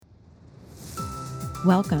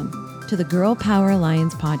Welcome to the Girl Power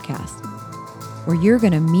Alliance podcast, where you're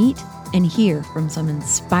going to meet and hear from some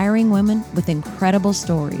inspiring women with incredible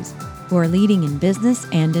stories who are leading in business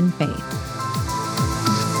and in faith.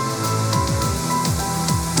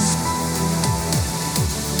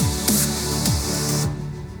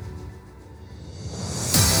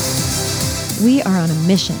 We are on a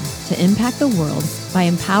mission to impact the world by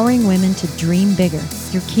empowering women to dream bigger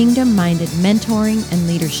through kingdom-minded mentoring and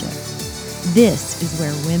leadership. This is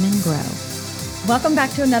where women grow. Welcome back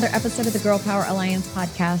to another episode of the Girl Power Alliance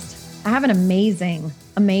podcast. I have an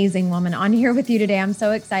amazing woman on here with you today. I'm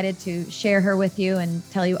so excited to share her with you and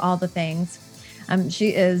tell you all the things.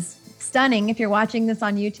 She is stunning. If you're watching this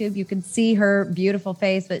on YouTube, you can see her beautiful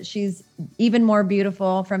face, but she's even more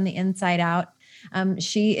beautiful from the inside out.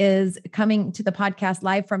 She is coming to the podcast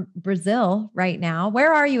live from Brazil right now.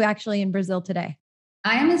 Where are you actually in Brazil today?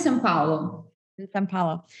 I am in São Paulo. In São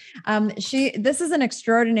Paulo. This is an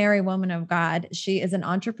extraordinary woman of God. She is an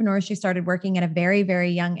entrepreneur. She started working at a very, very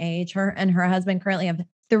young age. Her and her husband currently have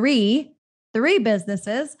three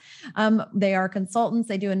businesses. They are consultants.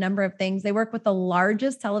 They do a number of things. They work with the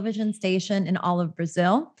largest television station in all of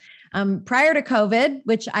Brazil. Prior to COVID,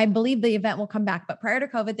 which I believe the event will come back, but prior to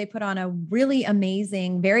COVID, they put on a really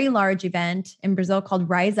amazing, very large event in Brazil called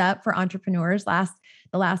Rise Up for Entrepreneurs.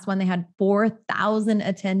 The last one, they had 4,000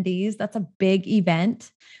 attendees. That's a big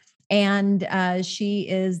event. And she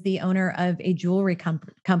is the owner of a jewelry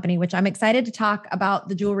company, which I'm excited to talk about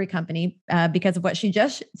the jewelry company because of what she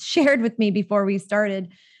just shared with me before we started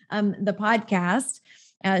the podcast.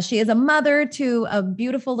 She is a mother to a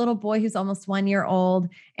beautiful little boy who's almost 1 year old.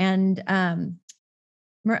 And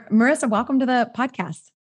Marissa, welcome to the podcast.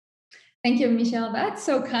 Thank you, Michelle. That's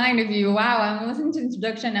so kind of you. Wow. I'm listening to the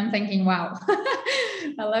introduction. I'm thinking, wow,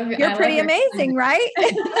 I love you. You're pretty amazing, right?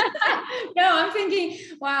 No, I'm thinking,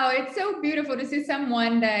 wow, it's so beautiful to see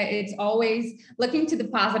someone that is always looking to the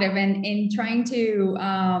positive and trying to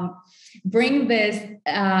bring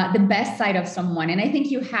the best side of someone. And I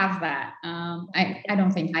think you have that. I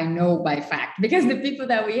don't think I know by fact, because the people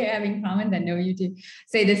that we have in common that know you to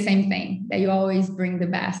say the same thing, that you always bring the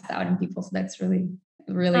best out in people. So that's really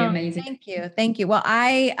amazing. Thank you. Well,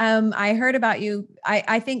 I heard about you,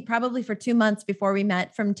 I think probably for 2 months before we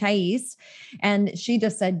met, from Thais. And she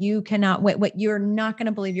just said, you cannot wait. What you're not going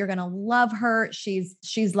to believe, you're going to love her.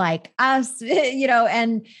 She's like us,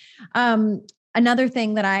 and, another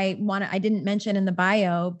thing that I didn't mention in the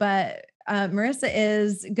bio, but Marissa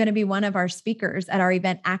is going to be one of our speakers at our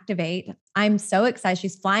event Activate. I'm so excited.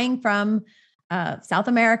 She's flying from South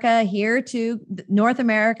America here to North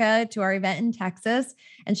America to our event in Texas.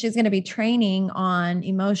 And she's going to be training on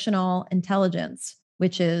emotional intelligence,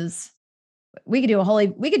 which is, we could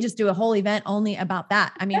just do a whole event only about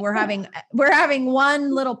that. I mean, we're having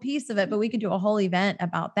one little piece of it, but we could do a whole event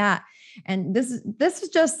about that. And this is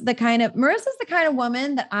just Marissa's the kind of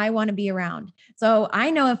woman that I want to be around. So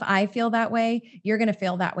I know if I feel that way, you're going to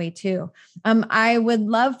feel that way too. I would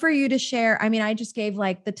love for you to share. I mean, I just gave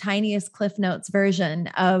like the tiniest Cliff Notes version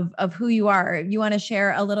of who you are. You want to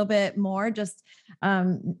share a little bit more, just,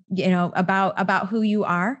 about who you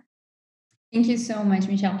are? Thank you so much,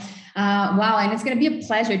 Michelle. Wow. And it's going to be a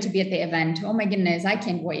pleasure to be at the event. Oh my goodness. I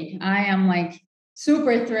can't wait. I am like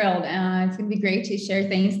super thrilled. It's going to be great to share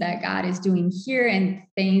things that God is doing here and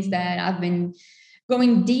things that I've been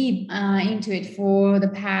going deep into it for the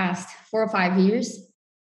past 4 or 5 years,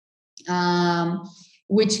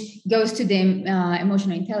 which goes to the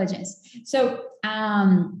emotional intelligence. So,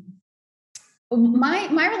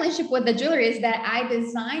 my relationship with the jewelry is that I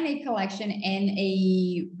designed a collection in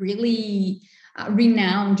a really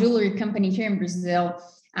renowned jewelry company here in Brazil.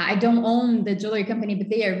 I don't own the jewelry company, but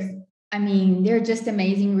they're just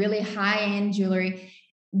amazing, really high-end jewelry.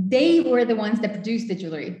 They were the ones that produced the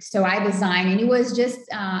jewelry. So I designed, and it was just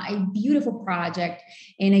a beautiful project.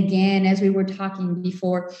 And again, as we were talking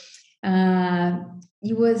before,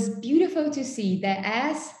 it was beautiful to see that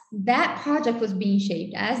as that project was being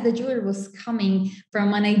shaped, as the jewelry was coming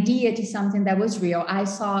from an idea to something that was real, I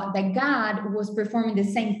saw that God was performing the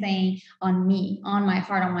same thing on me, on my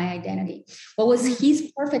heart, on my identity. What was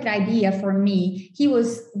his perfect idea for me, he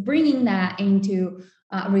was bringing that into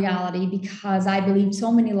reality, because I believed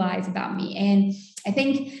so many lies about me. And I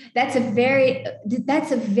think that's a very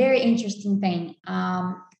interesting thing.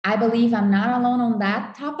 I believe I'm not alone on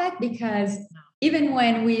that topic, because even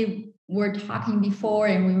when we were talking before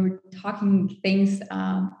and we were talking things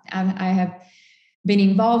I have been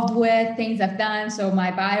involved with, things I've done, so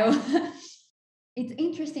my bio, it's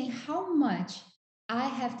interesting how much I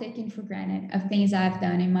have taken for granted of things I've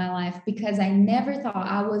done in my life, because I never thought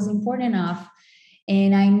I was important enough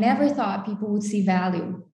And I never thought people would see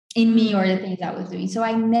value in me or the things I was doing. So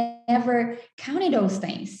I never counted those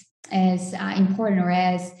things as important or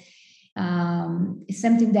as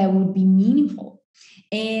something that would be meaningful.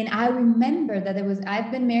 And I remember that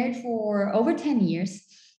I've been married for over 10 years.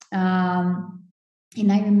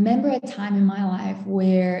 And I remember a time in my life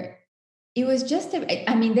where it was just,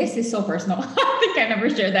 this is so personal. I think I never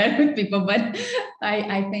share that with people, but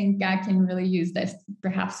I think I can really use this.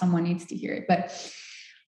 Perhaps someone needs to hear it. But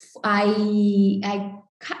I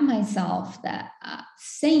caught myself that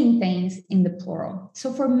saying things in the plural.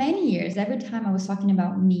 So for many years, every time I was talking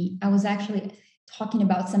about me, I was actually talking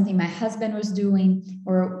about something my husband was doing,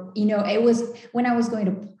 or, it was when I was going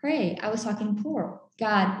to pray, I was talking plural.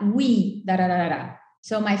 God, we, da, da, da, da.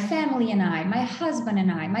 So my family and I, my husband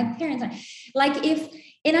and I, my parents, and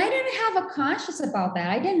I didn't have a conscience about that.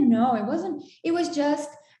 I didn't know. It was just,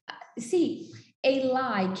 a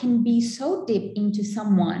lie can be so deep into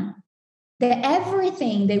someone that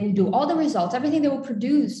everything they will do, all the results, everything they will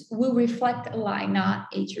produce will reflect a lie, not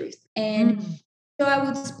a truth. And so I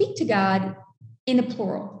would speak to God in the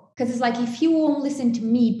plural, because it's like, if he won't listen to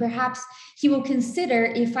me, perhaps he will consider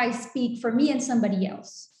if I speak for me and somebody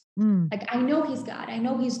else. Like, I know he's God, I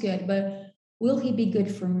know he's good, but will he be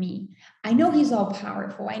good for me? I know he's all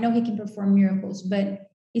powerful, I know he can perform miracles, but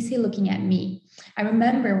is he looking at me? I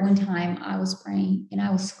remember one time I was praying and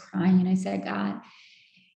I was crying and I said, God,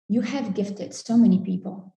 you have gifted so many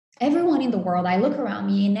people. Everyone in the world, I look around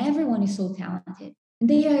me and everyone is so talented.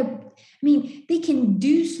 They can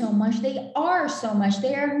do so much. They are so much.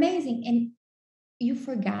 They are amazing. And you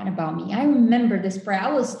forgot about me. I remember this prayer.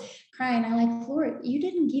 I was crying. I'm like, Lord, you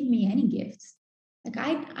didn't give me any gifts.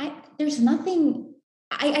 Like there's nothing,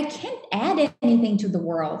 I can't add anything to the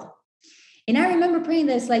world. And I remember praying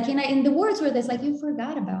this, and the words were this, like, you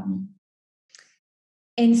forgot about me.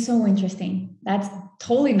 And so interesting. That's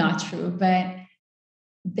totally not true. But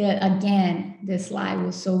this lie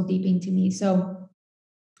was so deep into me. So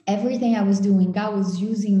everything I was doing, God was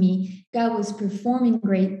using me. God was performing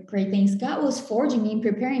great things. God was forging me and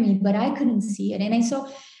preparing me, but I couldn't see it. And I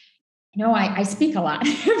speak a lot.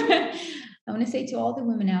 I want to say to all the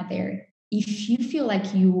women out there, if you feel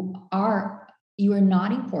like you are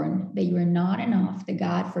not important, that you are not enough, that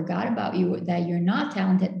God forgot about you, that you're not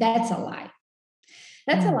talented, that's a lie.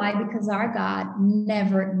 That's a lie, because our God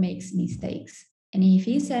never makes mistakes. And if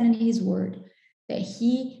he said in his word that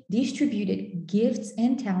he distributed gifts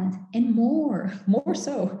and talent and more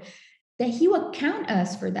so, that he will count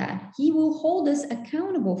us for that. He will hold us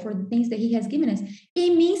accountable for the things that he has given us.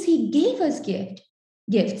 It means he gave us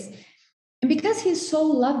gifts. And because he's so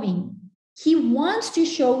loving, he wants to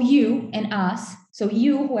show you and us, so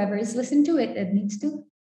you, whoever is listening to it, that needs to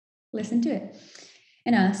listen to it,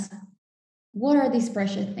 and us, what are these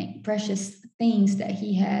precious things that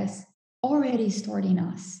he has already stored in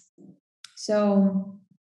us? So,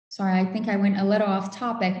 sorry, I think I went a little off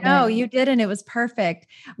topic. No, you didn't. It was perfect.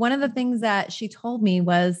 One of the things that she told me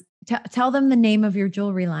was, tell them the name of your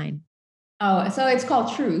jewelry line. Oh, so it's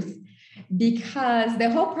called Truth, because the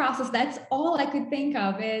whole process, that's all I could think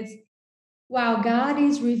of is, wow, God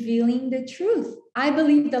is revealing the truth. I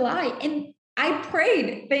believe the lie. And I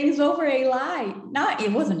prayed things over a lie.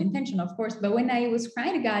 It wasn't intentional, of course, but when I was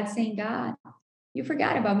crying to God saying, God, you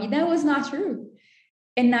forgot about me, that was not true.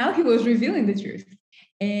 And now he was revealing the truth.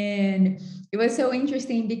 And it was so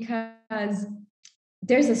interesting because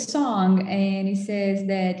there's a song and it says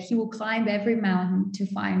that he will climb every mountain to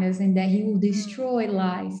find us, and that he will destroy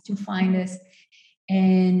lies to find us.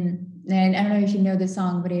 And I don't know if you know the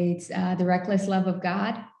song, but it's The Reckless Love of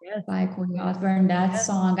God by Corey Osborne. That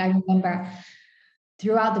song, I remember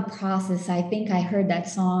throughout the process, I think I heard that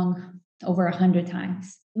song over 100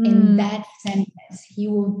 times. In that sentence, he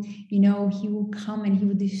will come and he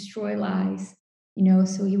will destroy lies,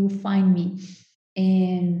 so he will find me.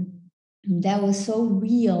 And that was so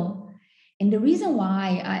real. And the reason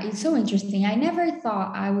why it's so interesting, I never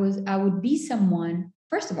thought I would be someone.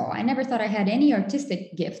 First of all, I never thought I had any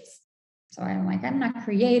artistic gifts. So I'm not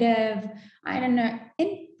creative. I don't know. And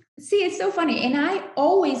see, it's so funny. And I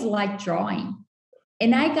always liked drawing.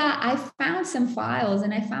 And I found some files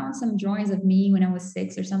and I found some drawings of me when I was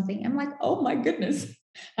 6 or something. I'm like, oh my goodness,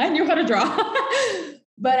 I knew how to draw.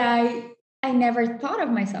 But I never thought of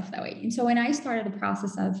myself that way. And so when I started the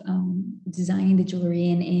process of designing the jewelry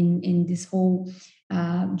and in this whole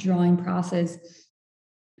drawing process,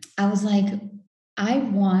 I was like, I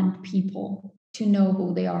want people to know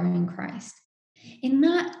who they are in Christ. And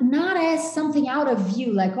not as something out of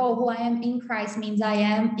view, like, oh, who I am in Christ means I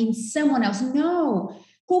am in someone else. No,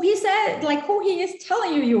 who he said, like who he is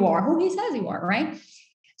telling you are, who he says you are, right?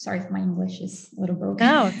 Sorry if my English is a little broken.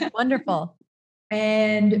 No, wonderful.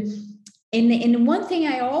 And in one thing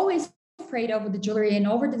I always prayed over the jewelry and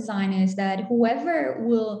over design is that whoever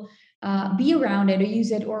will be around it or use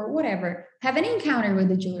it or whatever, have an encounter with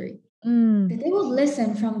the jewelry, that they will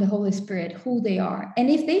listen from the Holy Spirit who they are. And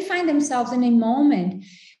if they find themselves in a moment,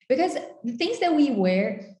 because the things that we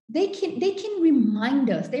wear, they can remind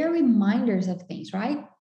us. They are reminders of things, right?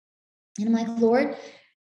 And I'm like, Lord,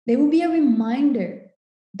 they will be a reminder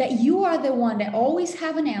that you are the one that always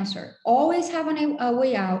have an answer, always have a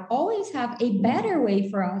way out, always have a better way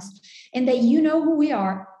for us, and that you know who we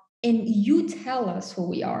are and you tell us who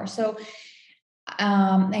we are. So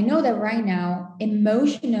I know that right now,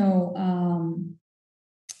 emotional,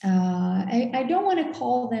 I don't want to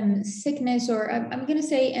call them sickness, or I'm going to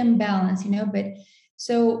say imbalance, but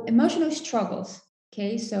so emotional struggles.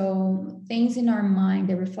 Okay. So things in our mind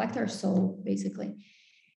that reflect our soul, basically.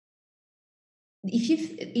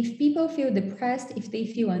 If people feel depressed, if they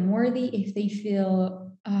feel unworthy, if they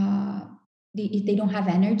feel, if they don't have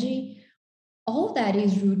energy, all that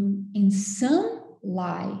is rooted in some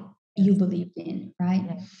lie you believed in, right?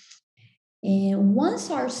 Yes. And once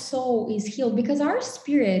our soul is healed, because our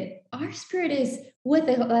spirit is with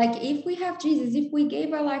it. Like if we have Jesus, if we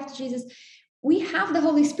gave our life to Jesus, we have the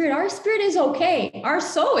Holy Spirit. Our spirit is okay. Our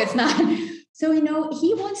soul is not. So,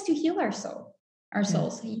 he wants to heal our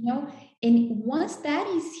souls, and once that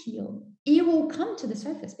is healed, it will come to the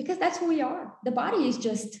surface because that's who we are. The body is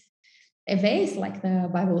just a vase, like the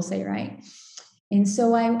Bible will say, right? And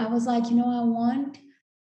so I was like, I want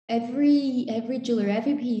every jewelry,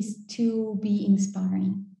 every piece to be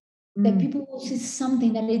inspiring, that people will see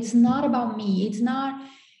something, that it's not about me. It's not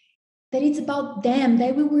that it's about them,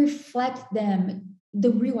 that will reflect them,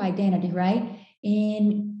 the real identity, right?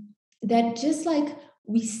 And that just like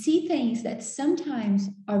we see things that sometimes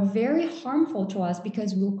are very harmful to us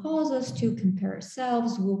because will cause us to compare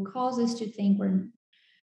ourselves, will cause us to think we're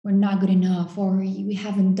not good enough, or we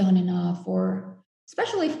haven't done enough, or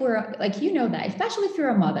especially if we're like, that, especially if you're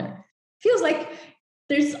a mother, feels like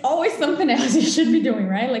there's always something else you should be doing,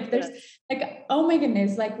 right? Like there's like, oh my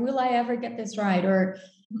goodness, like, will I ever get this right? Or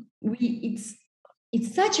it's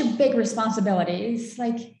such a big responsibility. It's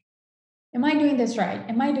like, am I doing this right?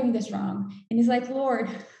 Am I doing this wrong? And it's like, Lord,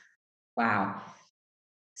 wow,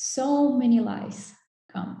 so many lies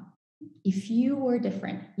come. If you were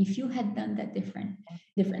different, if you had done that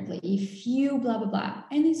differently, if you blah, blah, blah.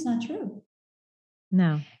 And it's not true.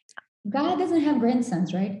 No. God doesn't have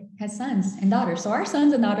grandsons, right? He has sons and daughters. So our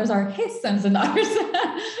sons and daughters are his sons and daughters.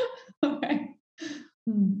 Okay.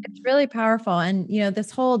 It's really powerful. And,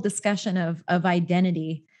 this whole discussion of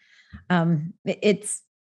identity,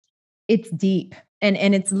 it's deep.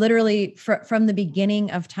 And it's literally from the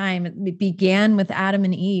beginning of time. It began with Adam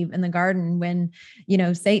and Eve in the garden when,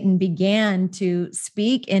 Satan began to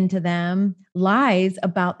speak into them lies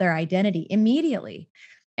about their identity immediately.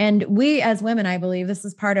 And we as women, I believe this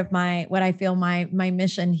is part of what I feel my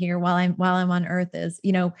mission here while I'm on earth is,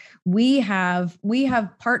 we have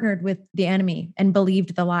partnered with the enemy and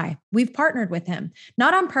believed the lie. We've partnered with him,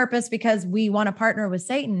 not on purpose because we want to partner with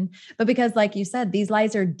Satan, but because, like you said, these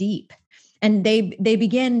lies are deep. And they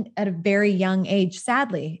begin at a very young age.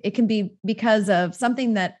 Sadly, it can be because of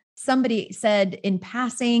something that somebody said in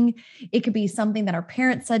passing. It could be something that our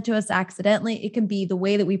parents said to us accidentally. It can be the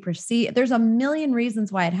way that we perceive. There's a million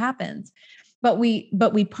reasons why it happens, but we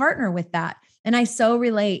partner with that. And I so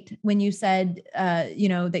relate when you said, that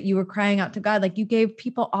you were crying out to God, like you gave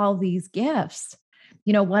people all these gifts.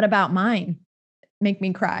 What about mine? Make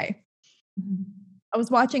me cry. I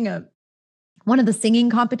was watching one of the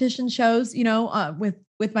singing competition shows,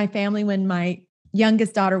 with my family when my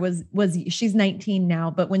youngest daughter was she's 19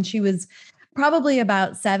 now, but when she was probably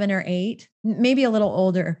about 7 or 8, maybe a little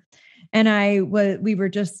older. And we were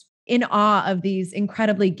just in awe of these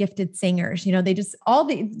incredibly gifted singers. They just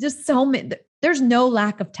so many, there's no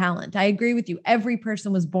lack of talent. I agree with you. Every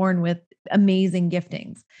person was born with amazing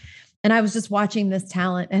giftings. And I was just watching this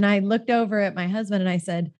talent and I looked over at my husband and I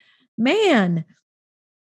said, man,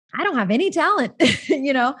 I don't have any talent,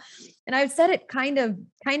 and I've said it kind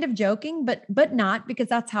of joking, but not, because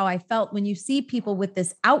that's how I felt when you see people with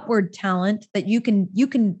this outward talent that you can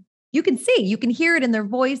see, you can hear it in their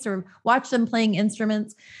voice or watch them playing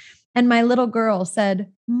instruments. And my little girl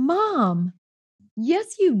said, Mom,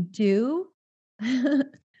 yes, you do.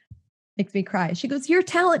 Makes me cry. She goes, your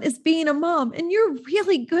talent is being a mom and you're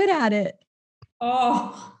really good at it.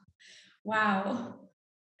 Oh, wow.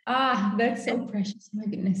 That's so precious. My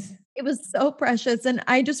goodness. It was so precious. And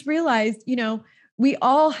I just realized, we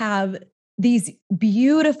all have these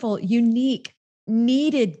beautiful, unique,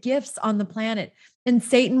 needed gifts on the planet. And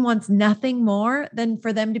Satan wants nothing more than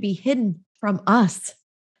for them to be hidden from us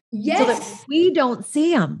so that Yes. we don't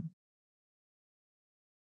see them.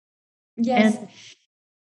 Yes. And,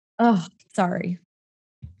 oh, sorry.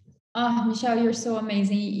 Oh, Michelle, you're so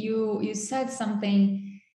amazing. You said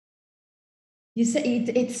something. You said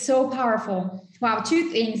it's so powerful. Wow, two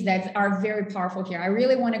things that are very powerful here. I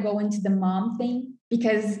really want to go into the mom thing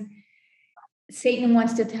because Satan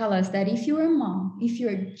wants to tell us that if you're a mom, if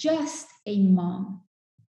you're just a mom,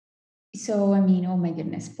 so I mean, oh my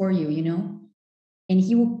goodness, for you, and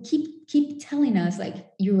he will keep telling us like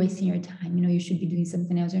you're wasting your time. You should be doing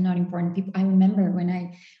something else. You're not important. People. I remember when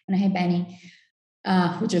I had Benny,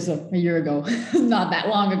 which is a year ago, not that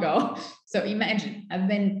long ago. So imagine I've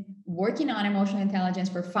been working on emotional intelligence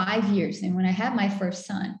for 5 years, and when I had my first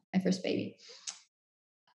son, my first baby.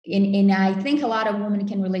 And I think a lot of women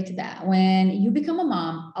can relate to that. When you become a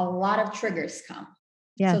mom, a lot of triggers come.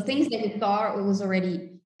 Yes. So things that we thought it was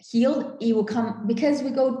already healed, it will come because we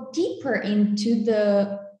go deeper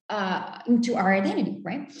into into our identity,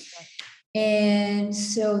 right? And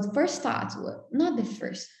so the first thoughts were not the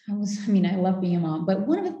first. I love being a mom, but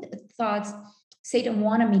one of the thoughts Satan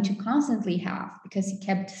wanted me to constantly have, because he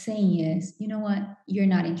kept saying is, you know what, you're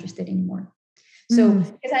not interested anymore. So,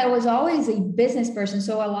 because I was always a business person,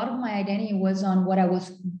 so a lot of my identity was on what I was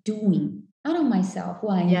doing, not on myself. Who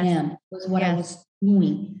I am was what I was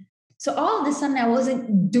doing. So all of a sudden, I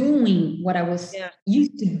wasn't doing what I was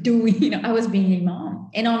used to doing. I was being a mom.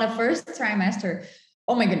 And on the first trimester,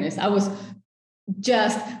 oh my goodness, I was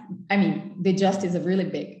the just is a really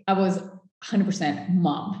big. I was 100%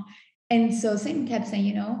 mom. And so Satan kept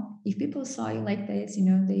saying, if people saw you like this, they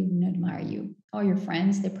wouldn't admire you. All your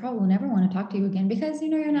friends, they probably will never want to talk to you again because,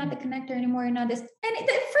 you're not the connector anymore. You're not this. And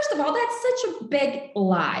first of all, that's such a big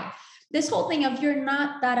lie. This whole thing of you're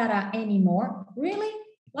not da-da-da anymore. Really?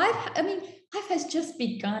 Life has just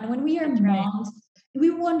begun. When we are moms, we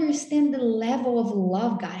will understand the level of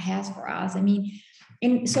love God has for us.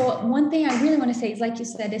 And so one thing I really want to say is, like you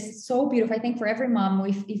said, this is so beautiful. I think for every mom,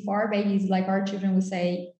 if our babies, like our children would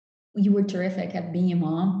say, you were terrific at being a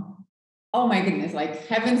mom. Oh my goodness, like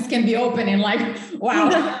heavens can be open and like,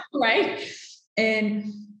 wow, right? And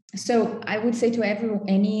so I would say to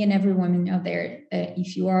any and every woman out there,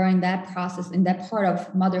 if you are in that process, in that part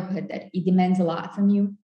of motherhood that it demands a lot from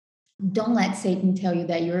you, don't let Satan tell you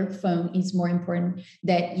that your phone is more important,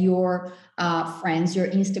 that your friends, your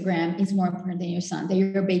Instagram is more important than your son, that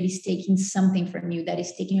your baby's taking something from you, that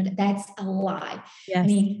is taking you. That's a lie. Yes.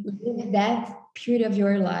 Live that period of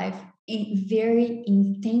your life very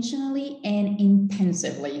intentionally and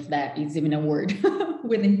intensively, if that is even a word,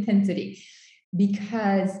 with intensity,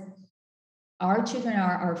 because our children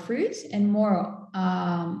are our fruits and moral.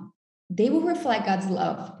 They will reflect God's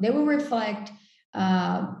love. They will reflect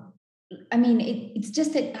it's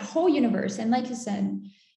just a whole universe. And like you said,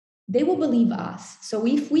 they will believe us. So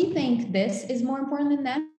if we think this is more important than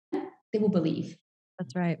them, they will believe.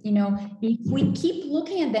 That's right. If we keep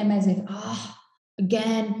looking at them as if,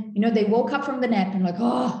 again, they woke up from the nap and like,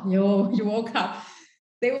 you woke up.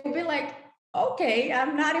 They will be like, okay,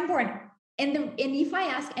 I'm not important. And if I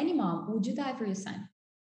ask any mom, would you die for your son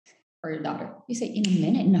or your daughter? You say, in a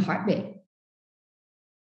minute, in a heartbeat.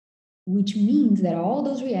 Which means that all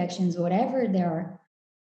those reactions, whatever they are,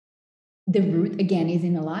 the root again is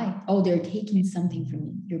in a lie. Oh, they're taking something from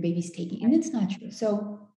you. Your baby's taking, and it's not true.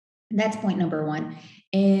 So that's point number one.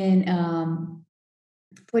 And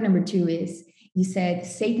point number two is, you said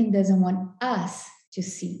Satan doesn't want us to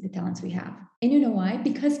see the talents we have. And you know why?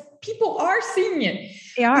 Because people are seeing it.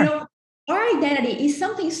 They are. Our identity is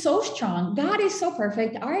something so strong. God is so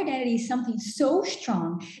perfect. Our identity is something so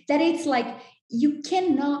strong that it's like, you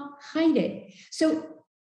cannot hide it. So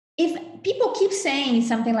if people keep saying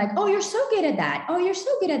something like, oh, you're so good at that. Oh, you're so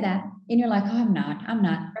good at that. And you're like, oh, I'm not.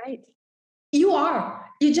 Right. You are.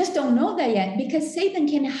 You just don't know that yet, because Satan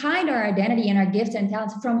can hide our identity and our gifts and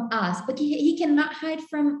talents from us, but he cannot hide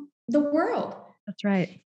from the world. That's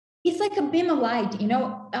right. It's like a beam of light,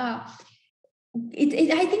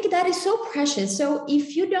 I think that is so precious. So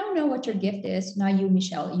if you don't know what your gift is, not you,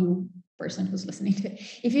 Michelle, you person who's listening to it,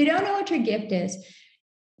 if you don't know what your gift is,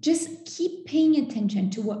 just keep paying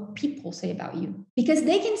attention to what people say about you, because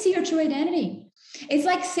they can see your true identity. It's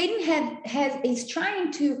like Satan is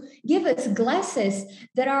trying to give us glasses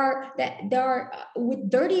that are with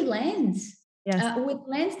dirty lens, with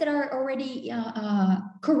lens that are already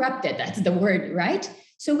corrupted. That's the word, right?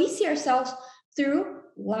 So we see ourselves through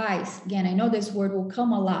lies. Again, I know this word will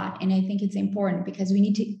come a lot, and I think it's important because we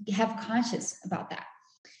need to have conscious about that.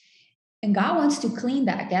 And God wants to clean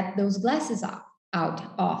that, get those glasses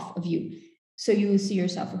off of you, so you will see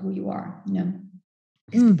yourself for who you are.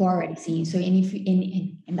 because people are already seeing. So, and if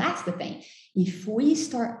and that's the thing. If we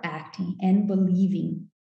start acting and believing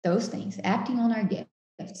those things, acting on our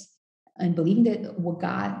gifts, and believing that what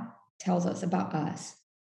God tells us about us,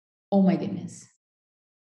 oh my goodness,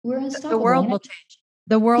 we're The unstoppable. world will change.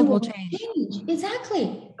 The world will Will change. change.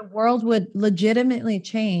 Exactly. The world would legitimately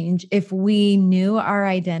change if we knew our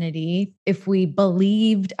identity, if we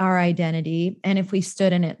believed our identity, and if we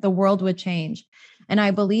stood in it. The world would change. And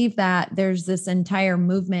I believe that there's this entire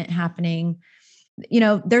movement happening.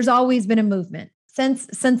 There's always been a movement since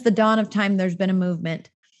the dawn of time. There's been a movement,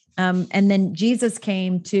 and then Jesus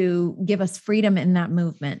came to give us freedom in that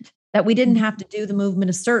movement. That we didn't have to do the movement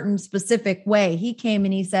a certain specific way. He came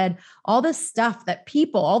and he said, all this stuff that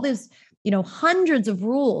people, all this, hundreds of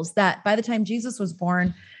rules that by the time Jesus was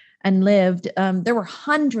born and lived, there were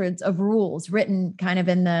hundreds of rules written kind of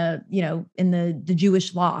in the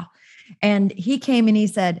Jewish law. And he came and he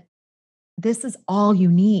said, this is all you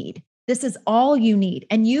need. This is all you need.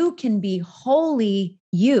 And you can be holy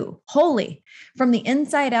from the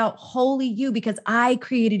inside out, holy you, because I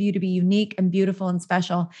created you to be unique and beautiful and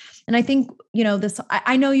special. And I think,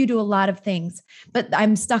 I know you do a lot of things, but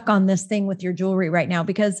I'm stuck on this thing with your jewelry right now,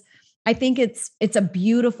 because I think it's a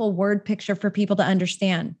beautiful word picture for people to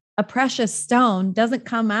understand. A precious stone doesn't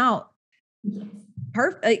come out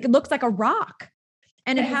perfect. It looks like a rock,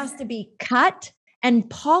 and it has to be cut and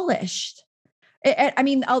polished.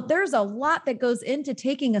 There's a lot that goes into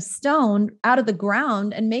taking a stone out of the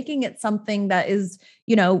ground and making it something that is,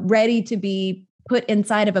 ready to be put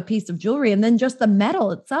inside of a piece of jewelry. And then just the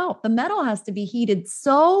metal itself, the metal has to be heated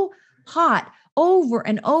so hot over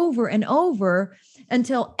and over and over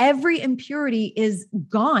until every impurity is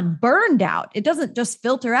gone, burned out. It doesn't just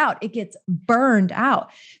filter out, it gets burned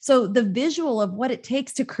out. So the visual of what it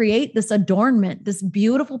takes to create this adornment, this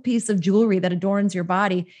beautiful piece of jewelry that adorns your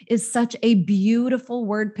body, is such a beautiful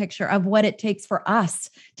word picture of what it takes for us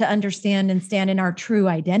to understand and stand in our true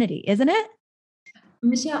identity, isn't it?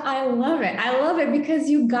 Michelle, I love it. I love it because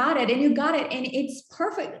you got it and you got it. And it's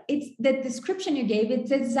perfect. It's the description you gave. It's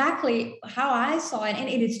exactly how I saw it. And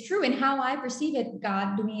it is true. And how I perceive it,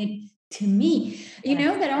 God doing it to me. You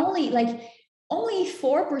know, that only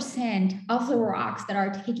 4% of the rocks that are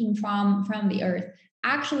taken from the earth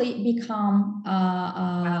actually become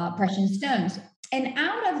precious stones. And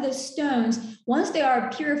out of the stones, once they are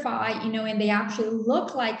purified, and they actually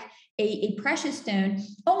look like a precious stone,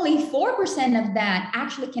 only 4% of that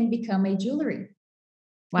actually can become a jewelry.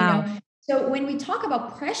 Wow. So when we talk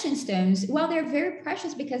about precious stones, well, they're very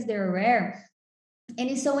precious because they're rare. And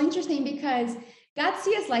it's so interesting because God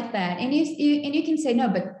sees us like that. And you can say, no,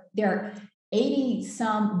 but there are 80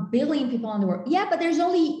 some billion people in the world. Yeah, but there's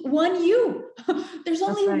only one you. There's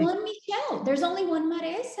only one Michelle. There's only one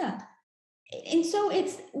Marisa. And so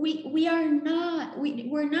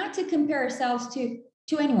we're not to compare ourselves to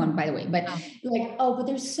anyone, by the way, but but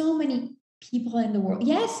there's so many people in the world.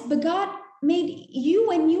 Yes, but God made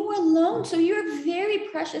you and you alone. So you're very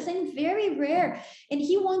precious and very rare. And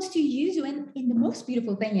He wants to use you. And the most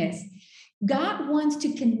beautiful thing is God wants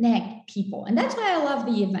to connect people. And that's why I love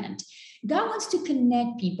the event. God wants to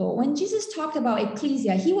connect people. When Jesus talked about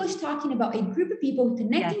ecclesia, He was talking about a group of people,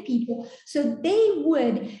 connecting people so they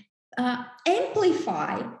would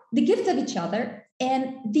amplify the gift of each other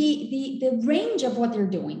and the range of what they're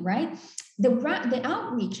doing, right? The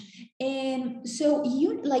outreach. And so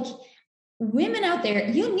women out there,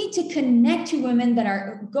 you need to connect to women that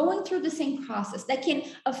are going through the same process, that can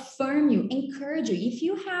affirm you, encourage you. If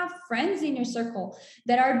you have friends in your circle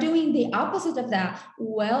that are doing the opposite of that,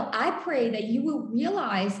 well, I pray that you will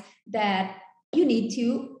realize that you need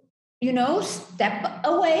to step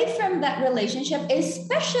away from that relationship,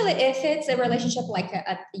 especially if it's a relationship like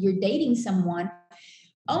you're dating someone.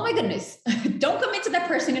 Oh my goodness, don't commit to that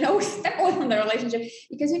person, step away from the relationship,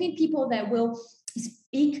 because you need people that will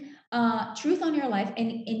speak truth on your life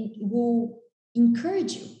and will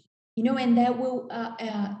encourage you, and that will,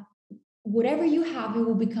 whatever you have, it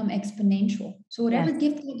will become exponential. So whatever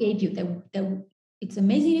gift He gave you, that it's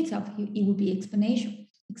amazing itself, it will be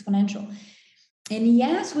exponential. And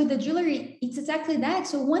yes, with the jewelry, it's exactly that.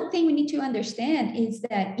 So one thing we need to understand is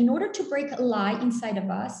that in order to break a lie inside of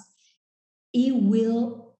us, it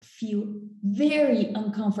will feel very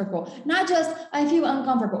uncomfortable. Not just, I feel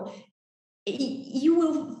uncomfortable. You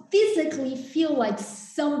will physically feel like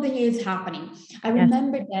something is happening. I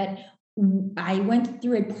remember that I went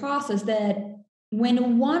through a process that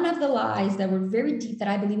when one of the lies that were very deep that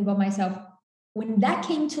I believe about myself, when that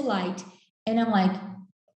came to light, and I'm like,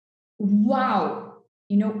 wow,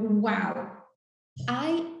 wow.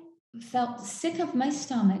 I felt sick of my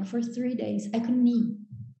stomach for 3 days. I couldn't eat.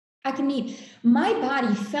 I can eat. My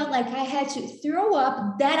body felt like I had to throw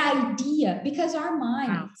up that idea because our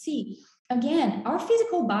mind, Wow. see, again, our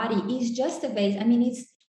physical body is just a vase. I mean,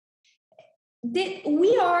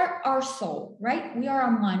 we are our soul, right? We are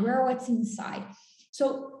our mind. We are what's inside.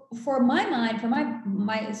 So for my mind, for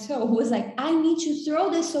my soul was like, I need to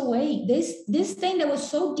throw this away. This thing that was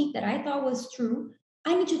so deep that I thought was true,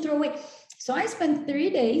 I need to throw away. So I spent 3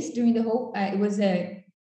 days during the whole. It was a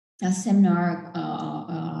seminar,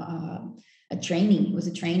 a training. It was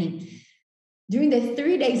a training. During the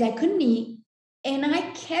 3 days, I couldn't eat, and I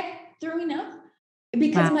kept throwing up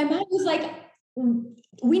because my mind was like,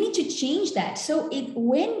 we need to change that. So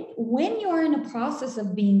when you're in a process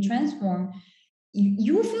of being transformed,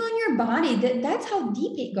 you feel in your body that's how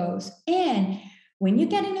deep it goes. And when you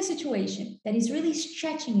get in a situation that is really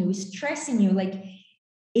stretching you, stressing you, like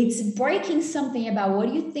it's breaking something about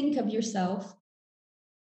what you think of yourself.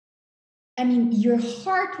 I mean, your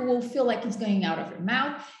heart will feel like it's going out of your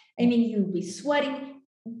mouth. I mean, you'll be sweating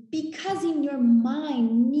because in your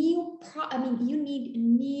mind, you need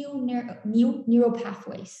new neural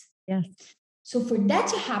pathways. Yes. So for that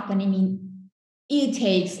to happen, I mean, it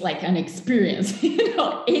takes like an experience, you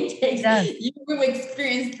will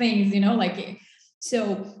experience things, like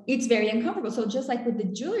so it's very uncomfortable. So just like with the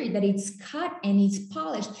jewelry, that it's cut and it's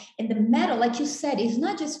polished, and the metal, like you said, is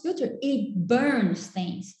not just filtered, it burns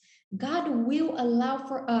things. God will allow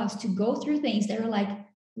for us to go through things that are like,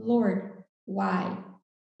 Lord, why?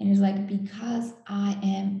 And it's like, because I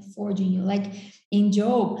am forging you. Like in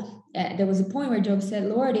Job, there was a point where Job said,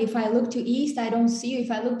 Lord, if I look to east, I don't see you. If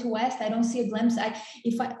I look to west, I don't see a glimpse. A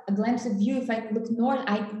glimpse of you. If I look north,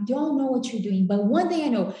 I don't know what you're doing. But one thing I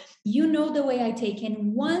know, you know the way I take.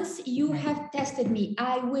 And once you have tested me,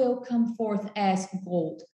 I will come forth as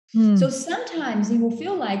gold. So sometimes you will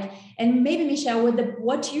feel like, and maybe Michelle, with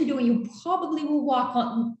what you're doing, you probably will walk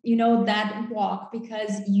on, that walk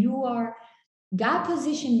because God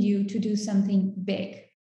positioned you to do something big.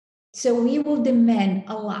 So He will demand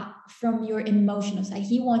a lot from your emotional side.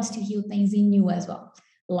 He wants to heal things in you as well.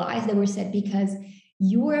 Lies that were said because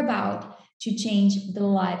you are about to change the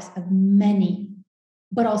lives of many,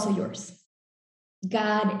 but also yours.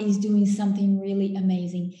 God is doing something really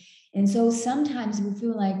amazing. And so sometimes we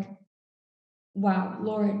feel like, wow,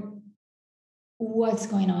 Lord, what's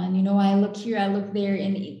going on? I look here, I look there,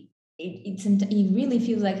 and it really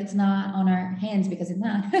feels like it's not on our hands because it's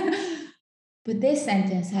not. But this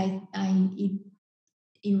sentence, it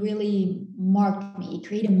really marked me. It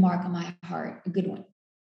created a mark on my heart, a good one.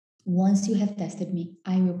 Once you have tested me,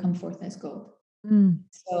 I will come forth as gold.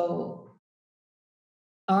 So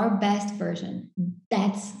our best version,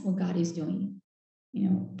 that's what God is doing.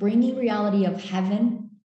 Bringing reality of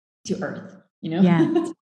heaven to earth.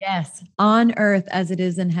 Yes. On earth as it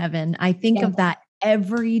is in heaven. I think of that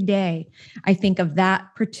every day. I think of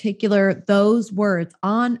those words,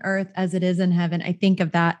 on earth as it is in heaven. I think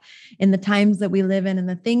of that in the times that we live in and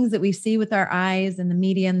the things that we see with our eyes and the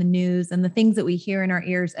media and the news and the things that we hear in our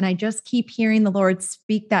ears. And I just keep hearing the Lord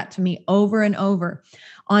speak that to me over and over,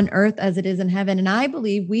 on earth as it is in heaven. And I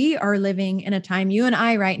believe we are living in a time, you and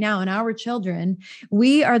I right now, and our children,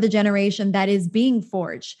 we are the generation that is being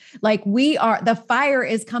forged. Like the fire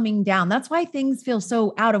is coming down. That's why things feel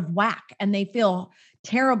so out of whack and they feel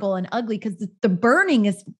terrible and ugly, because the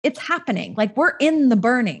burning it's happening. Like we're in the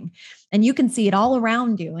burning and you can see it all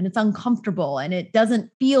around you, and it's uncomfortable and it doesn't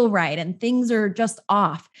feel right. And things are just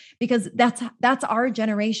off because that's our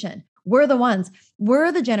generation. We're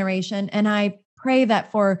the generation. And I pray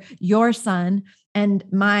that for your son and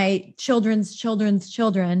my children's children's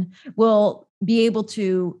children will be able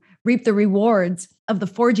to reap the rewards of the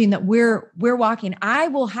forging that we're walking. I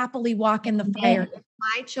will happily walk in the fire. If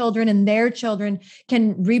my children and their children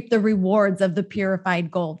can reap the rewards of the purified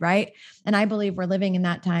gold, right? And I believe we're living in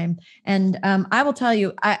that time. And I will tell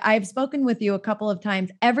you, I've spoken with you a couple of times.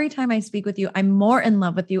 Every time I speak with you, I'm more in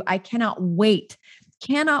love with you. I cannot wait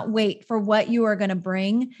for what you are going to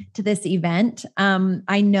bring to this event.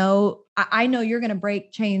 I know you're going to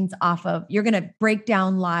break chains you're going to break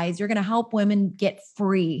down lies. You're going to help women get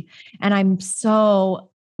free. And I'm so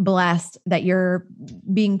blessed that you're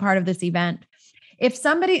being part of this event.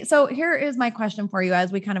 So here is my question for you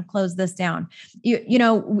as we kind of close this down.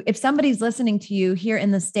 If somebody's listening to you here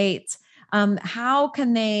in the States, how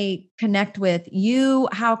can they connect with you?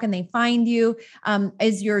 How can they find you?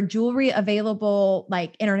 Is your jewelry available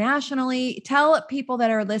like internationally? Tell people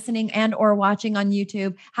that are listening and or watching on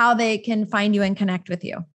YouTube how they can find you and connect with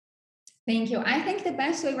you. Thank you. I think the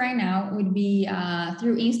best way right now would be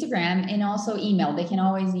through Instagram and also email. They can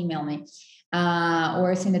always email me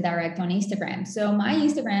or send a direct on Instagram. So my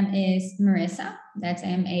Instagram is Marissa That's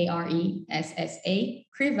Maressa,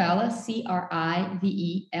 Crivella,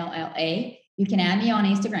 Crivella. You can add me on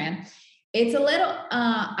Instagram. It's a little,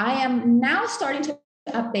 I am now starting to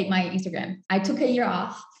update my Instagram. I took a year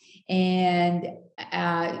off, and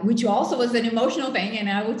which also was an emotional thing. And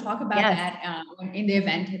I will talk about that in the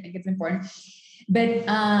event. I think it's important. But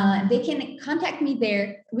they can contact me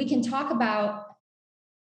there. We can talk about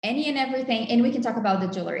any and everything, and we can talk about the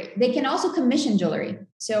jewelry. They can also commission jewelry.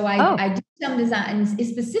 So I do some designs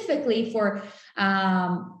specifically for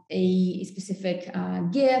a specific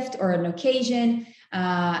gift or an occasion.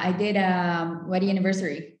 I did a wedding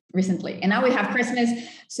anniversary recently, and now we have Christmas.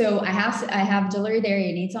 So I have jewelry there,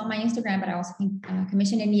 and it's on my Instagram, but I also can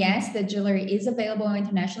commission. And yes, the jewelry is available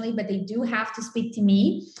internationally, but they do have to speak to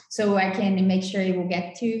me so I can make sure it will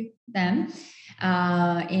get to them.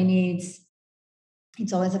 And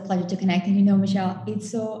it's always a pleasure to connect. And Michelle, do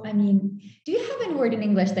you have a word in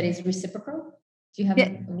English that is reciprocal? Do you have?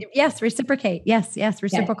 Yes, reciprocate. Yes,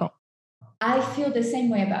 reciprocal. Yeah. I feel the same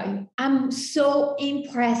way about you. I'm so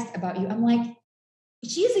impressed about you. I'm like,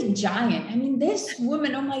 she's a giant. I mean, this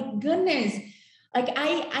woman, oh my goodness. Like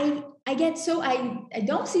I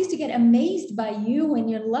don't cease to get amazed by you and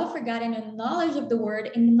your love for God and your knowledge of the word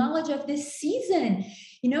and the knowledge of this season.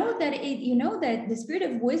 That the spirit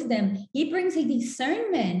of wisdom, he brings a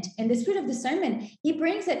discernment, and the spirit of discernment, he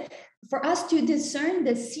brings it for us to discern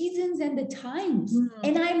the seasons and the times.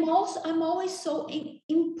 And I'm always so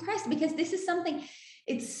impressed, because this is something,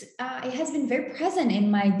 it has been very present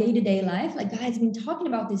in my day-to-day life. Like God has been talking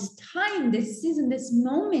about this time, this season, this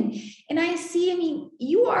moment. And I see,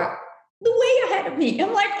 you are the way ahead of me.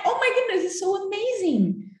 I'm like, oh my goodness, it's so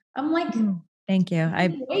amazing. I'm like, thank you.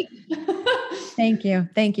 Thank you.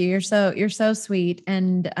 You're so sweet.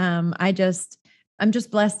 And I'm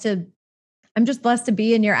just blessed to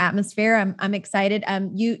be in your atmosphere. I'm excited.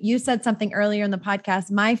 You said something earlier in the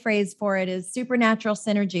podcast. My phrase for it is supernatural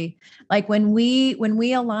synergy. Like when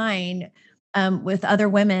we align with other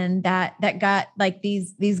women that got like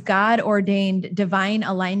these God ordained divine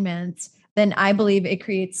alignments, then I believe it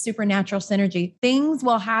creates supernatural synergy. Things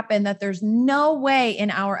will happen that there's no way in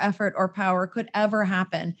our effort or power could ever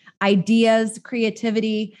happen. Ideas,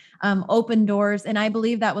 creativity, open doors. And I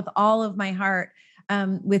believe that with all of my heart.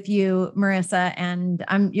 With you, Maressa, and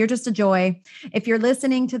you're just a joy. If you're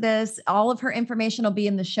listening to this, all of her information will be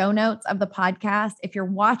in the show notes of the podcast. If you're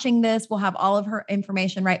watching this, we'll have all of her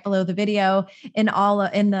information right below the video in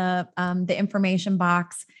the information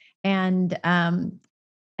box. And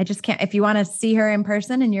I just can't, if you want to see her in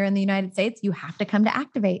person and you're in the United States, you have to come to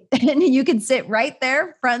Activate, and you can sit right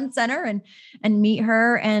there front and center and meet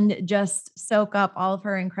her and just soak up all of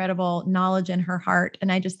her incredible knowledge and her heart.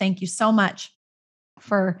 And I just thank you so much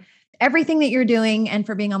for everything that you're doing and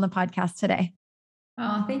for being on the podcast today.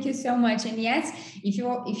 Oh, thank you so much. And yes, if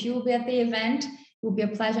you will be at the event, it will be a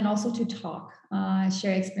pleasure, and also to talk,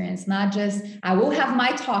 share experience, not just, I will have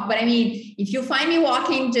my talk, but if you find me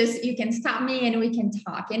walking, you can stop me and we can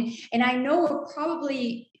talk. And I know we're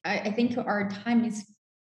probably, I think our time is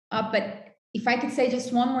up, but if I could say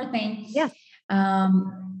just one more thing. Yeah.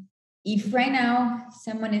 If right now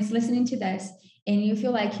someone is listening to this and you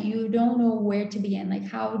feel like you don't know where to begin, like,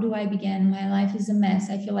 how do I begin? My life is a mess.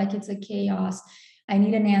 I feel like it's a chaos. I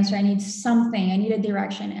need an answer. I need something. I need a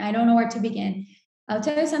direction. I don't know where to begin. I'll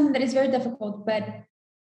tell you something that is very difficult, but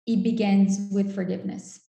it begins with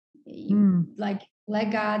forgiveness. Like,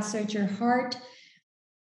 let God search your heart.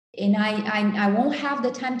 And I won't have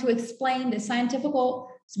the time to explain the scientific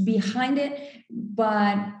behind it,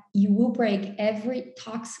 but you will break every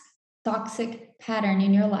toxic pattern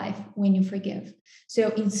in your life when you forgive. So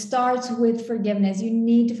it starts with forgiveness. You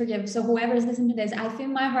need to forgive. So whoever is listening to this, I feel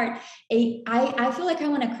my heart, I feel like I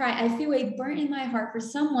want to cry. I feel a burn in my heart for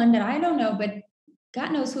someone that I don't know, but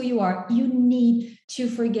God knows who you are. You need to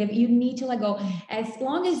forgive. You need to let go. As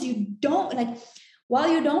long as you don't, while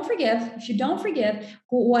you don't forgive, if you don't forgive,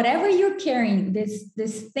 whatever you're carrying,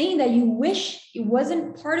 this thing that you wish it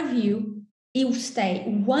wasn't part of you, it will stay.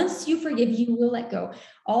 Once you forgive, you will let go.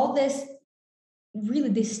 All this, really,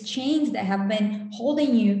 these chains that have been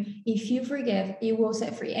holding you, if you forgive, it will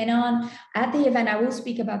set free. And at the event, I will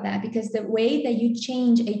speak about that, because the way that you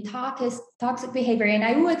change a toxic behavior, and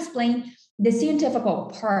I will explain the scientific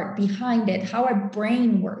part behind it, how our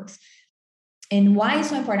brain works and why it's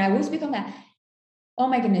so important. I will speak on that. Oh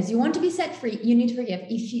my goodness, you want to be set free, you need to forgive.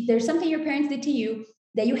 If there's something your parents did to you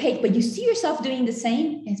that you hate, but you see yourself doing the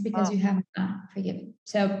same, it's because you haven't forgiven.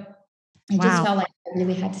 So I just felt like I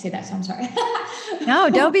really had to say that. So I'm sorry. No,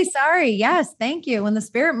 don't be sorry. Yes. Thank you. When the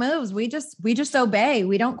Spirit moves, we just obey.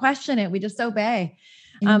 We don't question it. We just obey.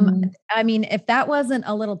 I mean, if that wasn't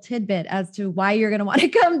a little tidbit as to why you're going to want to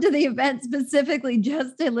come to the event specifically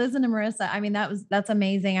just to listen to Marissa, I mean, that's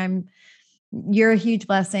amazing. You're a huge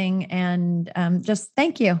blessing, and just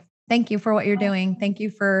thank you. Thank you for what you're doing. Thank you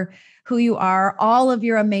for who you are, all of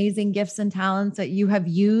your amazing gifts and talents that you have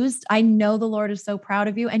used. I know the Lord is so proud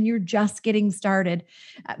of you, and you're just getting started.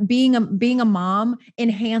 Being a mom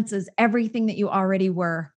enhances everything that you already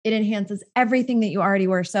were. It enhances everything that you already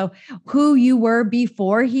were. So who you were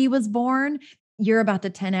before he was born, you're about to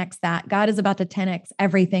 10x that. God is about to 10x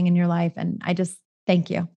everything in your life. And I just thank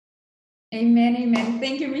you. Amen. Amen.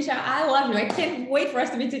 Thank you, Michelle. I love you. I can't wait for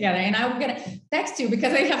us to be together. And I'm going to text you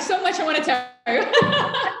because I have so much I want to tell you.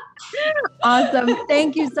 Awesome.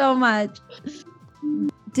 Thank you so much.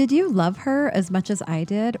 Did you love her as much as I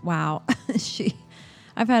did? Wow.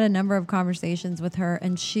 I've had a number of conversations with her,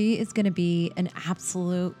 and she is going to be an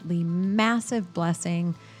absolutely massive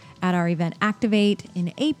blessing at our event Activate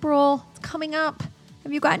in April. It's coming up.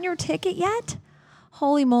 Have you gotten your ticket yet?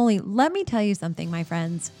 Holy moly. Let me tell you something, my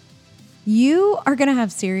friends. You are going to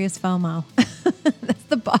have serious FOMO. That's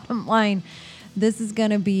the bottom line. This is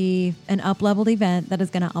going to be an up-leveled event that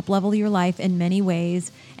is going to up-level your life in many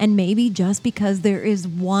ways. And maybe just because there is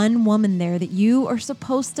one woman there that you are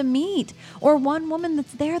supposed to meet, or one woman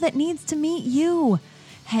that's there that needs to meet you.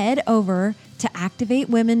 Head over to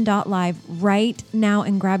activatewomen.live right now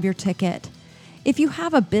and grab your ticket. If you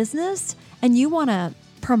have a business and you want to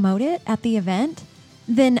promote it at the event,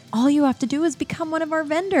 then all you have to do is become one of our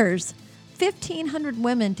vendors. 1,500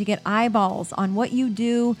 women to get eyeballs on what you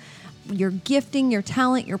do, your gifting, your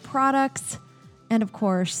talent, your products, and of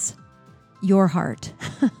course, your heart.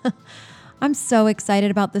 I'm so excited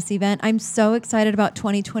about this event. I'm so excited about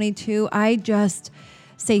 2022. I just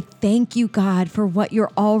say thank you, God, for what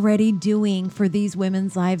you're already doing for these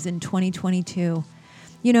women's lives in 2022.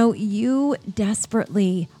 You know, you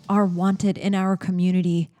desperately are wanted in our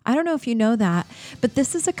community. I don't know if you know that, but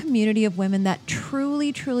this is a community of women that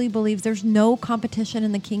truly, truly believes there's no competition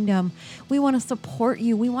in the kingdom. We want to support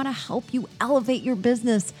you. We want to help you elevate your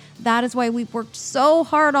business. That is why we've worked so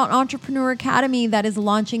hard on Entrepreneur Academy that is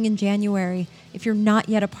launching in January. If you're not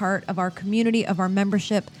yet a part of our community, of our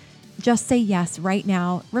membership, just say yes right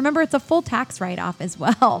now. Remember, it's a full tax write-off as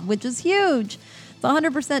well, which is huge. It's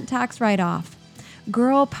 100% tax write-off.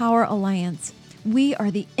 Girl Power Alliance. We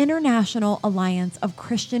are the international alliance of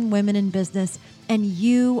Christian women in business, and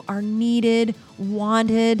you are needed,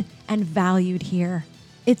 wanted, and valued here.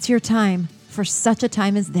 It's your time for such a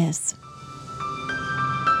time as this.